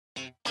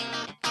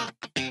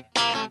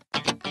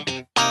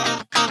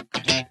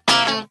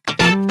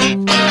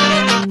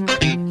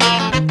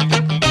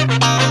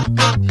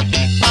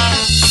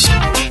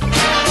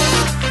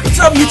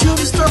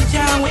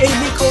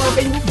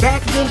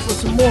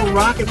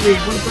ready.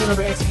 We're gonna play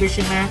another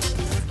exhibition match.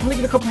 I'm gonna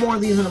get a couple more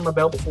of these under my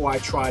belt before I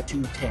try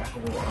to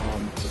tackle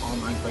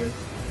online players.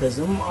 Because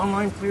them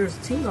online players,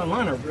 teams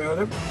online are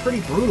they're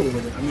pretty brutal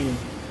with it. I mean,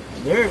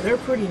 they're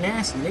pretty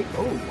nasty.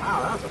 Oh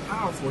wow, that was a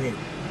powerful hit.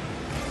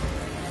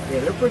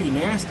 Yeah, they're pretty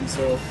nasty.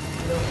 So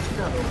check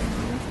out over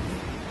here.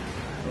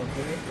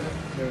 Okay,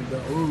 there we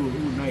go. Ooh,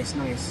 nice.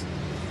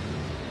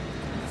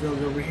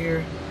 Field over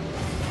here.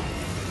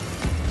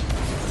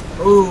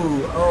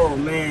 Ooh, oh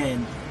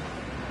man,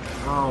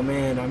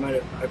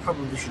 I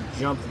probably should have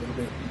jumped a little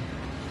bit.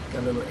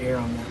 Got a little air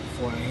on that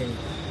before I hit it.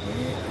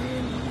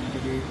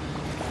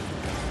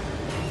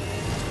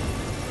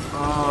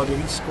 Oh, did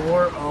he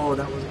score? Oh,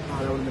 that would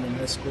have been a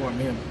nice score on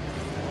him.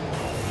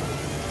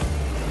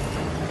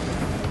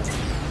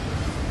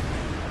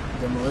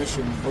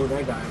 Demolition, blow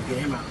that guy, get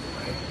him out of the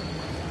way.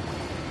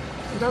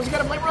 Sometimes you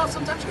gotta play rough,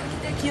 sometimes you gotta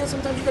get that kill,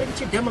 sometimes you gotta get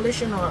your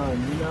demolition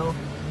on,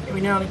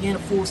 Every now and again, a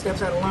fool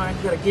steps out of line,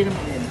 you gotta get him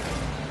and then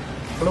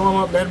blow him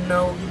up, let him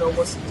know,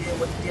 what's the deal,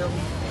 what the deal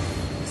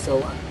is.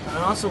 So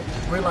I also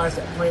realized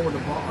that playing with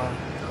a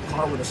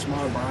car with a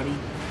smaller body,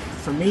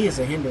 for me, is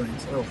a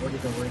hindrance. Oh, where'd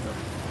it go?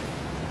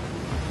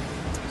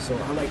 So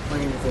I like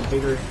playing with a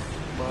bigger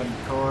body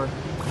car.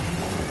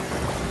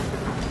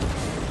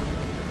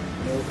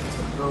 Nope, it's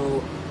gonna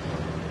go.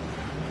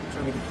 I'm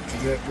trying to get the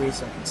trajectory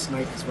so I can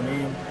snipe this one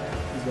in.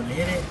 He's gonna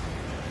hit it.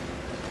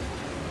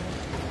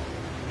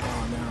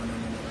 Oh no.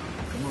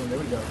 Come on, there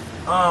we go.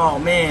 Oh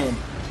man,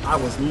 I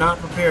was not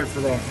prepared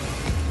for that.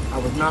 I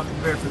was not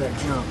prepared for that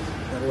jump.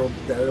 That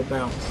little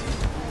bounce.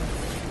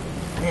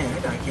 Man,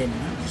 that guy can't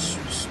just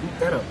swoop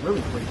that up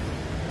really quick.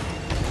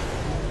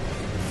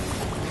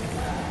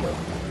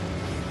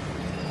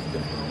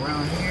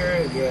 Around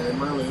here, yeah, the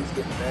Merlin, he's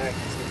getting back.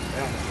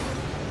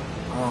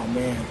 Oh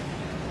man.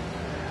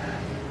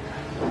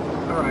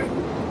 Alright,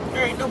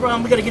 no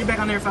problem. We gotta get it back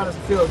on there out of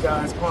the field,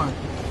 guys. Come on. I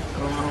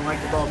don't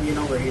like the ball being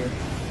over here.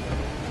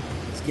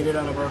 Let's get it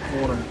out of our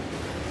corner.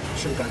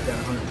 Should have got that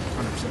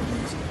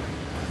 100% missed.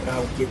 But I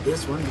will get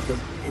this one because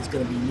it's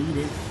gonna be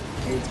needed.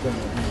 It's gonna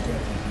be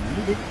definitely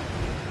needed.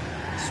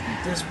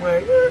 Sweep this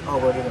way. Oh,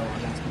 where'd it go?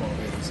 That's the ball.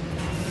 There it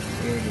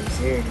is.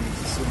 There it is.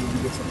 Let's see if we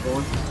can get something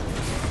going.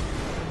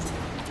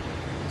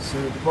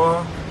 Serve the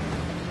ball.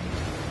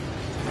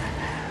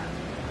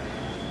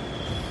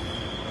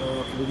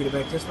 Can we get it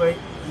back this way?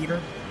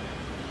 Heater?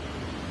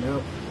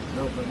 Nope.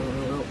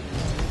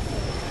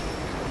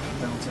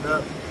 Bounce it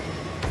up.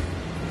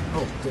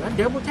 Oh, did I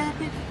double tap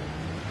it?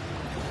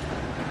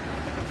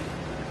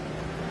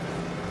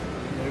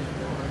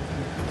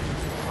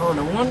 Oh,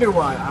 no wonder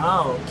why.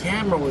 Oh,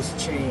 camera was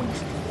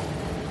changed.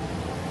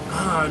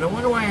 Ah, no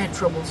wonder why I had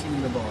trouble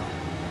seeing the ball.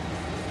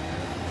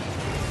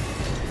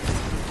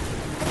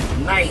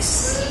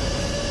 Nice.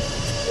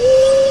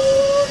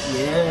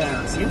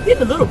 Yeah. See, I'm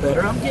getting a little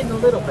better. I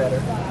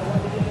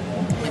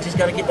just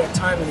got to get that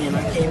timing in.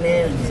 I came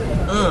in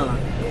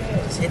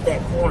and just hit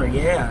that corner.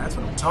 Yeah, that's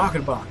what I'm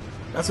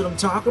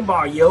talking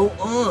about. Yo.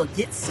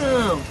 Get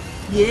some.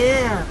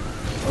 Yeah.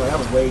 Oh, that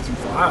was way too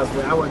far. I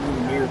wasn't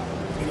even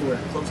anywhere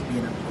close to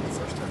being able to get the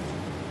first touch.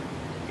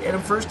 Yeah,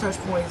 them first touch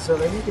points, so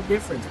they make a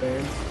difference,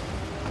 man.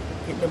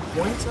 Getting them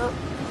points up.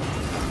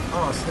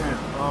 Oh, snap.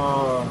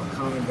 Oh,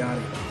 Common got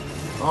it.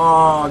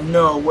 Oh,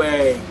 no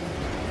way.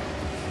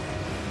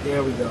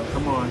 There we go.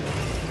 Come on.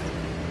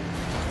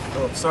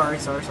 Oh, sorry.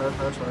 Storm got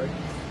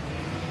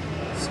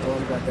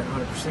that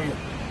 100%.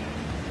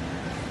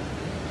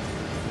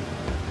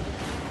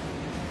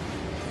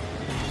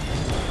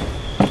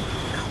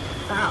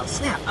 Oh,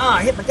 snap. Ah,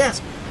 I hit my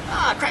desk.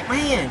 Ah, I cracked my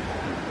hand.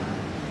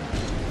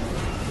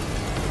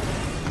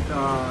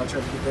 Oh, I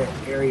tried to get that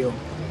aerial.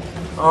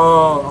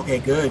 Oh, okay,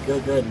 good.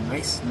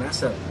 Nice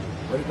mess up.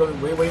 Way to go.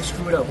 Way to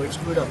screw it up.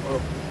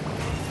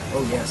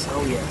 Oh, yes.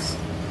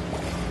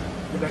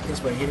 Get back this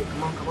way. Hit it.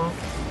 Come on.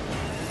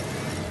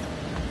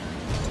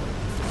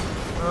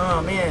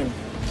 Oh, man.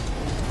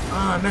 Oh,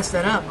 I messed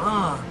that up.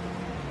 Oh,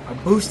 I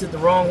boosted the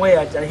wrong way.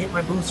 I hit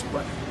my boost,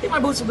 but hit my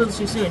boost a little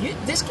too soon.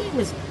 This game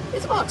it's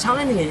about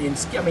timing and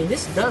skill. I mean,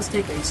 this does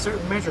take a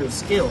certain measure of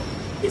skill.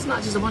 It's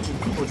not just a bunch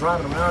of people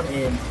driving around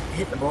and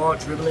hit the ball,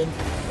 dribbling.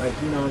 Like,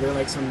 they're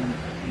like some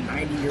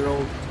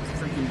 90-year-old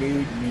freaking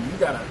dude. I mean, you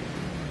gotta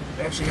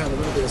actually have a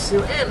little bit of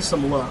skill and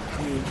some luck.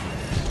 I mean,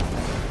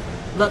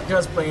 luck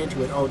does play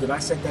into it. Oh, did I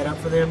set that up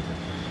for them?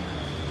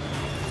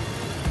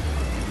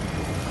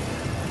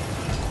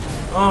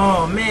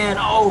 Oh, man.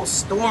 Oh,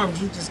 Storm,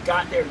 he just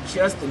got there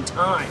just in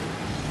time.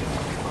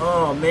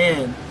 Oh,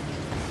 man.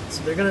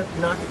 So they're going to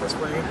knock it this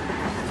way.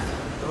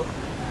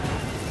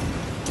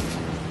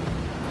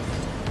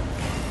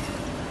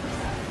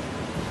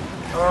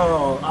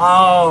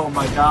 Oh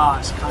my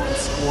gosh. Colin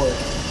scored.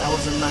 That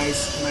was a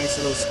nice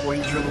little score.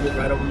 He dribbled it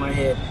right over my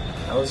head.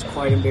 That was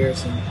quite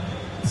embarrassing.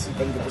 Let's see if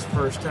I can get this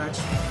first touch.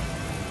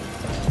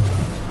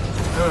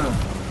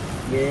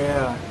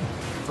 Yeah.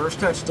 First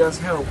touch does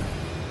help.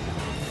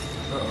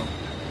 Uh-oh.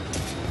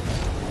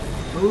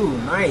 Ooh,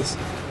 nice.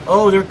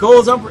 Oh, there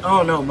goes up.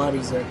 Oh, no,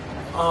 Muddy's there.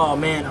 Oh,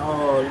 man.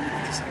 Oh, let me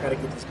get this. I gotta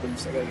get this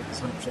boost. I gotta get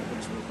this 100%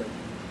 boost real quick.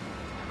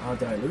 Oh,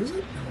 did I lose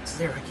it? No, it's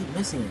there. I keep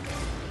missing it.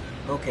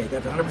 Okay,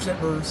 got the 100%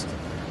 boost.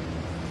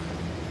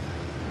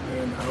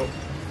 And oh,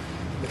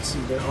 let's see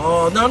there.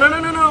 Oh, no.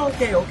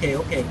 Okay.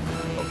 Okay,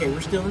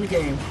 we're still in the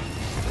game.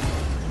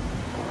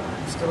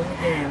 We're still in the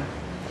game.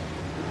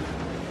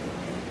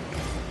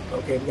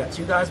 Okay, we got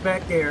 2 guys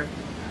back there.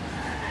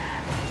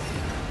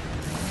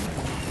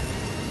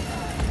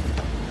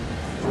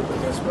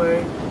 Moving this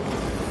way.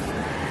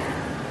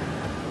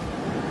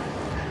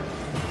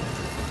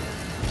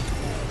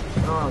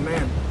 Oh,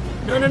 man.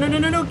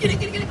 No. Get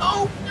it.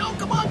 Oh, no,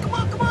 come on.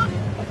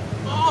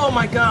 Oh,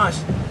 my gosh.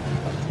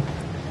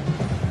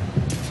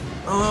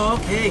 Oh,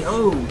 okay.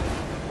 Oh,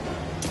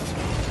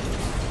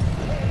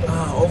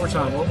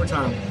 overtime.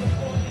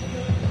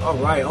 All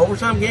right,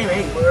 overtime game.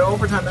 Hey, we're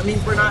overtime. That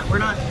means we're not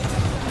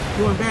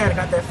doing bad. I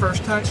got that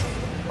first touch.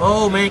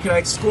 Oh, man, can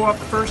I score off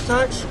the first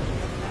touch?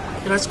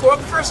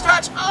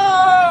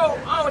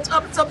 Oh, it's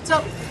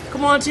up.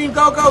 Come on, team,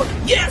 go.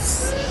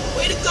 Yes!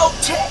 Way to go,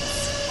 Tex!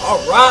 All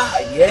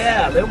right,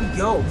 yeah, there we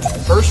go.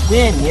 First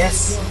win,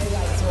 yes.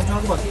 That's what I'm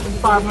talking about. Getting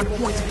 500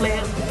 points,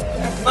 player.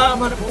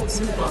 500 points,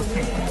 Santa Claus,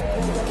 man.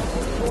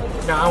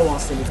 Nah, I don't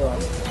want Santa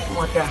Claus. I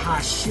want that high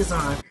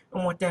shizzle. I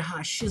want that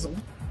high shizzle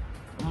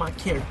on my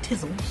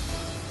character-tizzle.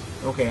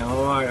 Okay,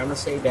 all right, I'm gonna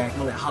stay back. I'm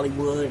gonna let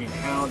Hollywood and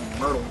Hound and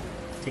Myrtle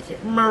take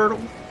it. Myrtle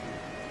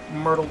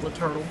the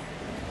turtle.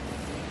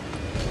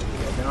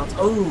 Bounce.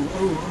 Oh,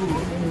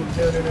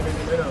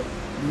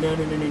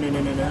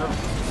 no.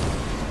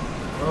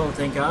 Oh,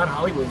 thank God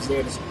Hollywood's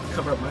there to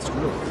cover up my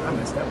screw up. I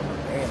messed that one up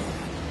bad.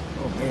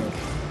 Oh, man.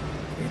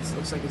 It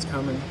looks like it's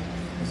coming.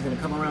 Is it going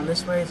to come around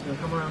this way?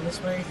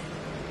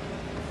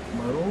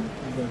 Myrtle,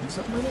 you going to do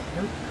something with it?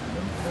 Nope.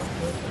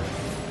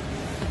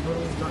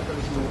 Myrtle's not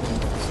going to do anything.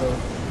 So,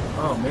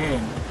 oh,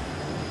 man.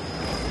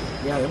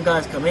 Yeah, them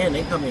guys come in.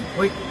 They come in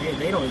quick.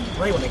 They don't even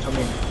play when they come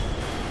in.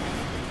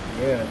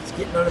 Yeah, it's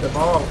getting under the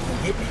ball and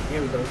hit me.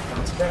 There we go.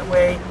 Bounce it that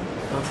way.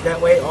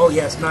 Oh,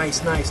 yes.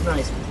 Nice.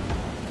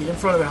 Get in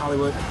front of it,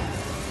 Hollywood.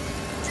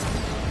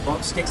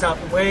 Bump sticks out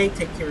the way.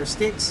 Take care of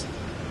sticks.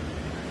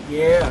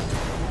 Yeah.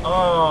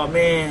 Oh,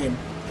 man.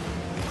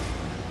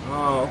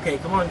 Oh, okay.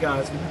 Come on,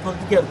 guys. We can pull it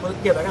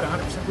together. I got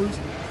 100% boost.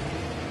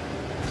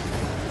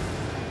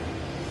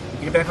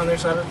 Get it back on their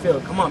side of the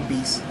field. Come on,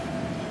 beast.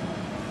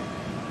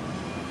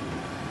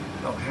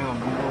 Oh,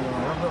 Hound.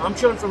 I'm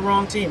chilling for the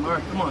wrong team. All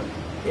right, come on.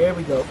 There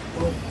we go.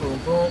 Boom.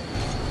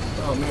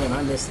 Oh, man,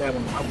 I missed that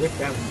one. I whipped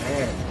that one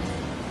bad.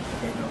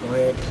 Okay, now go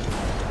ahead.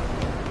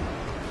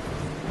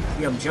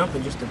 Yeah, I'm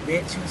jumping just a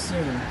bit too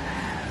soon.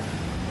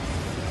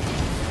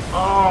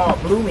 Oh,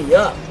 blew me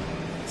up.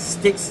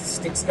 Sticks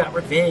got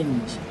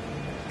revenge.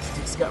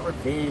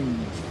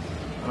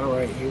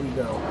 Alright, here we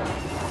go.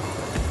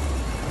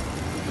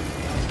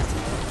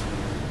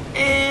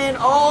 And,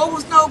 oh, it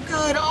was no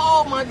good.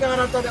 Oh, my God,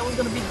 I thought that was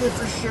going to be good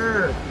for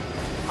sure.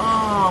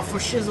 Oh, for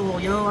shizzle,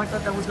 yo. I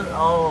thought that was going to...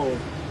 Oh,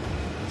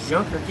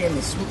 Junker came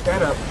and swooped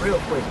that up real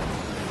quick.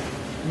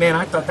 Man,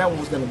 I thought that one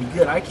was going to be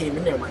good. I came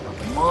in there like a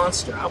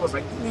monster. I was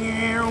like,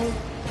 meow.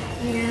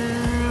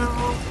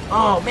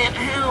 Oh, man,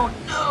 Hound,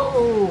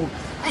 no.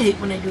 I hate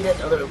when they do that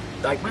to other,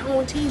 like, my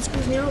own team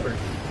screws me over.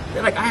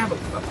 They're like, I have a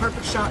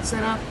perfect shot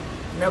set up,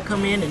 and they'll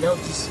come in and they'll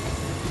just...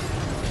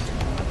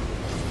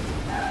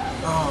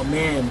 Oh,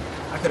 man,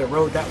 I could have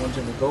rode that one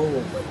to the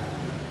goal, but...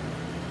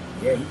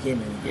 Yeah, he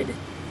came in and did it.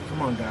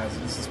 Come on, guys,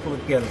 let's just pull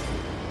it together.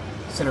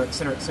 Center.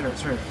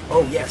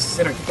 Oh, yes,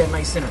 center, get that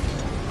nice center.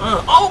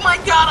 Oh my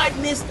God, I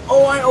missed.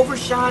 Oh, I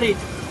overshot it.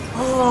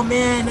 Oh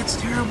man, that's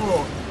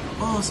terrible.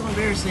 Oh, so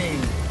embarrassing.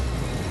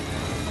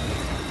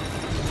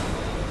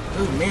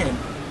 Oh man.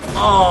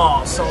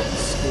 Oh, Salty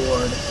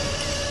scored.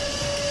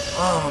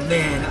 Oh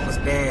man, that was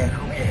bad.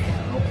 Okay.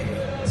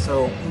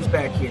 So who's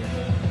back here?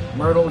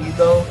 Myrtle, you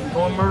go. You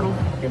going, Myrtle?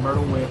 Okay,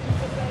 Myrtle went.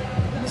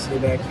 Let me stay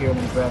back here. I'm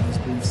gonna grab this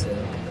boost. A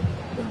little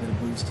bit of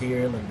boost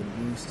here. A little bit of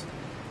boost.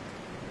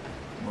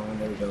 Come on,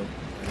 there we go.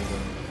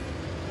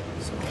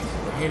 So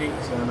hit it,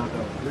 so I'm not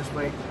going this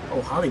way.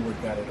 Oh, Hollywood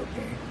got it,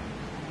 okay.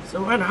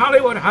 So when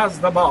Hollywood has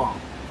the ball.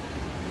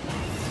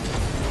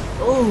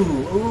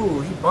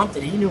 Ooh, he bumped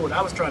it. He knew what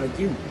I was trying to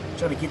do.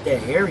 Trying to get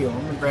that aerial.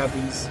 I'm gonna grab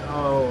these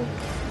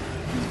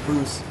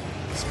boosts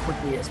as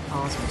quickly as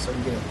possible so I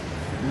can get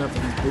enough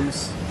of these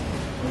boosts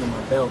under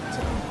my belt.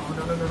 Oh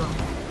no.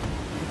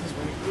 This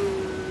way.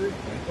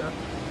 Back up.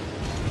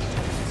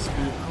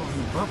 Speed. Oh,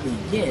 he bumped me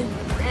again.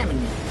 Ramming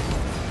me.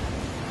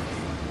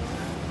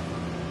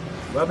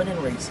 Rubbing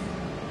and racing.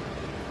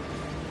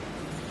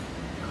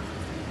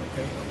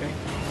 Okay.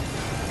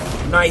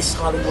 Nice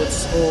Hollywood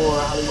score.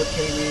 Hollywood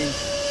came in.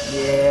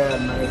 Yeah,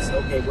 nice.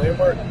 Okay, way to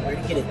work. Way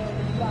to get it.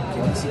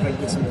 Okay, let's see if I can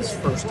get some of this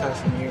first touch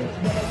from here.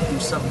 Do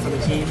something for the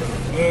team.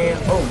 And,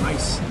 oh,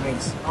 nice.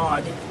 Oh, I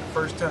didn't get the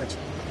first touch.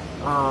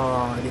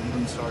 Oh, I didn't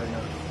boost hard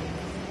enough.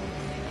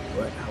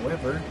 But,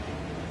 however,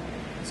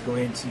 let's go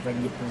ahead and see if I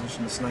can get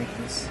position to snipe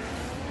this.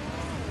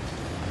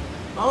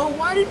 Oh,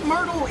 why did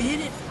Myrtle hit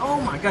it?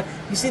 Oh my God.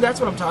 You see, that's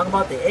what I'm talking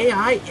about. The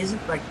AI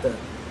isn't like the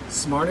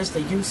smartest.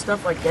 They do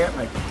stuff like that,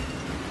 like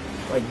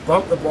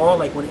bump the ball,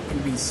 like when it can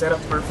be set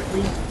up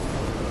perfectly.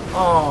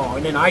 Oh,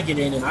 and then I get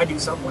in and I do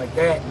something like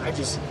that, and I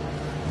just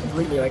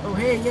completely like, oh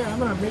hey, yeah, I'm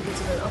gonna make it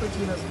to that other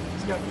team that's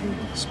got two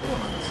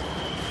spawns.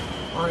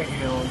 All right,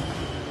 Hound.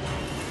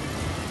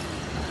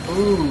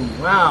 Ooh,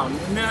 wow.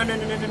 No.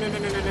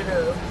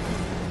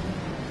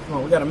 Come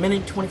on, we got a minute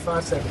and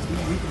 25 seconds.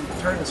 We can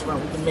turn this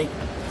around. We can make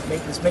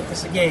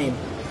this a game.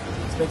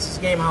 Let's make this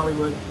a game,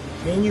 Hollywood.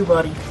 Me and you,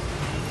 buddy.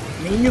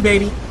 Me and you,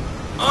 baby.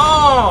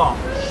 Oh!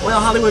 Well,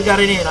 Hollywood got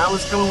it in. I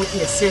was coming with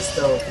the assist,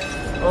 though.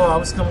 Oh, I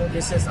was coming with the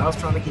assist. I was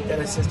trying to get that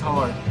assist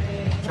hard.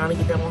 Trying to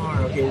get that one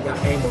hard. Okay, we got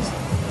angles.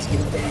 Let's get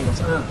into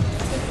angles.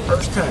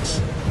 First touch.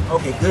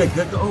 Okay, good.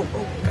 Oh,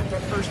 got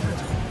that first touch.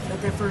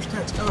 Got that first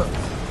touch.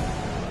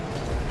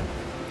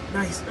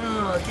 Nice. Get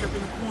up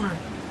in the corner.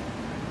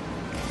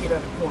 Get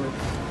out of the corner.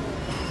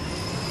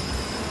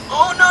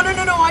 Oh, no.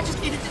 I just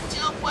needed to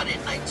jump. Why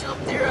didn't I jump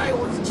there? I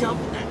was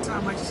jumping that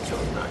time. I just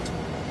chose not to.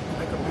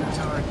 Like a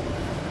retard.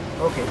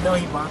 Okay, no,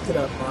 he bopped it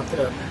up.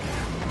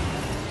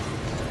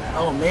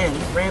 Oh, man,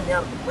 he ran me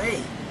out of the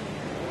way.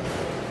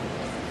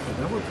 Okay,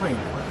 now we're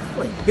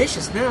playing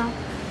vicious now.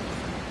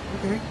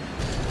 Okay.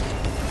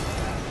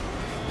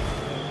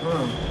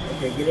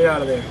 Okay, get it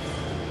out of there.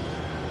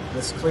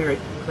 Let's clear it.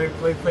 Clear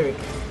it.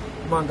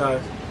 Come on,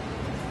 guys.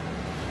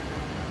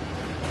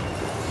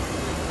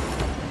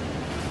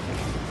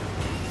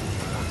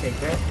 I'll take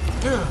that.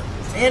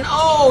 And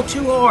oh,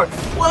 too hard.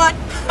 What?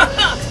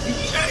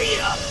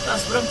 Yeah,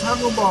 that's what I'm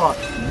talking about.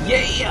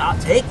 Yeah, I'll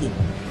take it.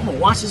 I'm gonna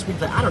watch this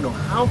replay. I don't know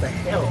how the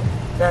hell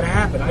that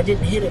happened. I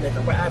didn't hit it at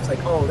the right. I was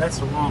like, oh, that's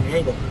the wrong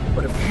angle.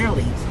 But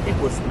apparently, it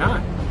was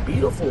not.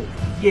 Beautiful.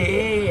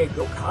 Yeah,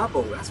 go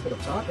Cabo. That's what I'm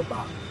talking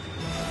about.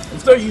 And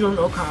for those of you who don't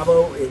know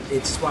Cabo,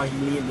 it's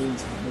Swahili. It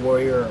means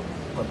warrior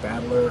or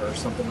battler or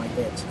something like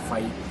that, to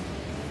fight.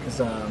 Because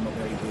I'm a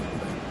very good,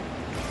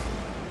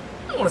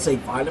 I don't want to say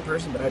violent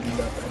person, but I do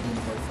love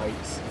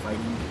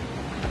fighting.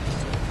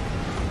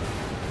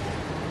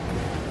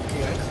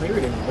 Okay, I cleared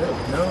it in the middle.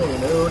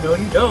 No,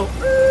 you don't.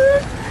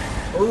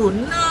 Oh,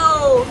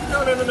 no.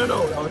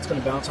 Oh, it's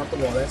going to bounce off the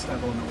wall. That's not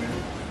going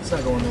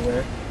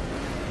nowhere.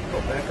 Go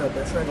back up.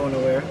 That's not going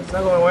nowhere.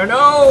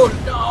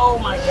 No,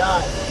 my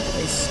God.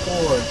 They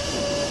scored.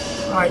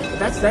 All right,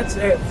 that's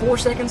it. 4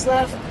 seconds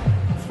left.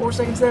 4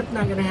 seconds left.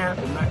 Not gonna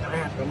happen.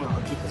 I'm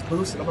gonna keep this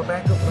boost and I'm gonna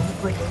back up and I'm gonna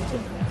play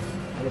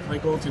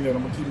goaltender.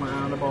 I'm gonna keep my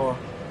eye on the ball.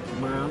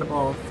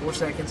 4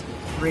 seconds.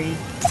 3, 2.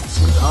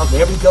 Oh,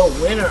 there we go.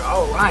 Winner.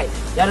 All right.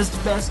 That is the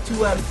best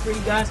 2 out of 3,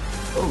 guys.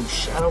 Oh,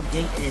 Shadow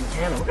Gate and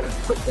Cannon. We're gonna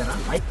put that. I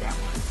like that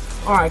one.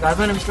 All right, guys.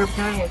 My name is Trevor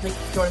County, and thank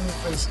you for joining me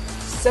for this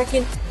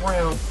second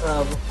round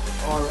of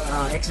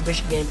our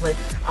exhibition gameplay.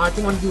 I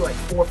think I'm gonna do like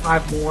 4 or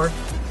 5 more.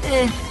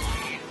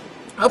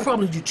 I'll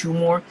probably do 2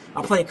 more.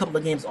 I'll play a couple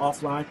of games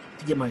offline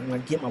to get my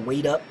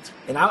weight up,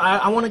 and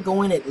I want to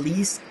go in at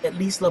least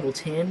level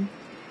 10.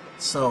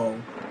 So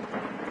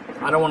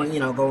I don't want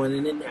to go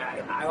in and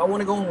I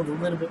want to go in with a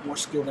little bit more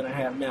skill than I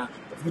have now.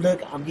 If you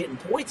look, I'm getting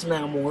points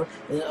now more.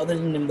 And other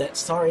than that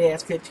sorry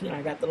ass 15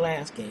 I got the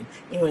last game.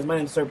 Anyways, my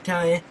name is Sir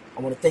Battalion.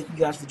 I want to thank you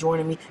guys for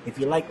joining me. If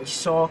you like what you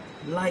saw,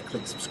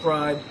 click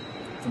subscribe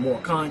for more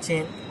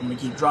content. I'm gonna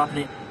keep dropping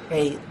it.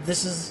 Hey,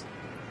 this is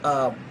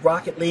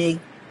Rocket League.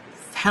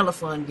 Hella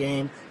fun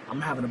game.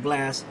 I'm having a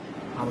blast.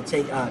 I will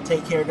take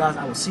care, guys.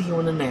 I will see you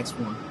in the next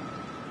one.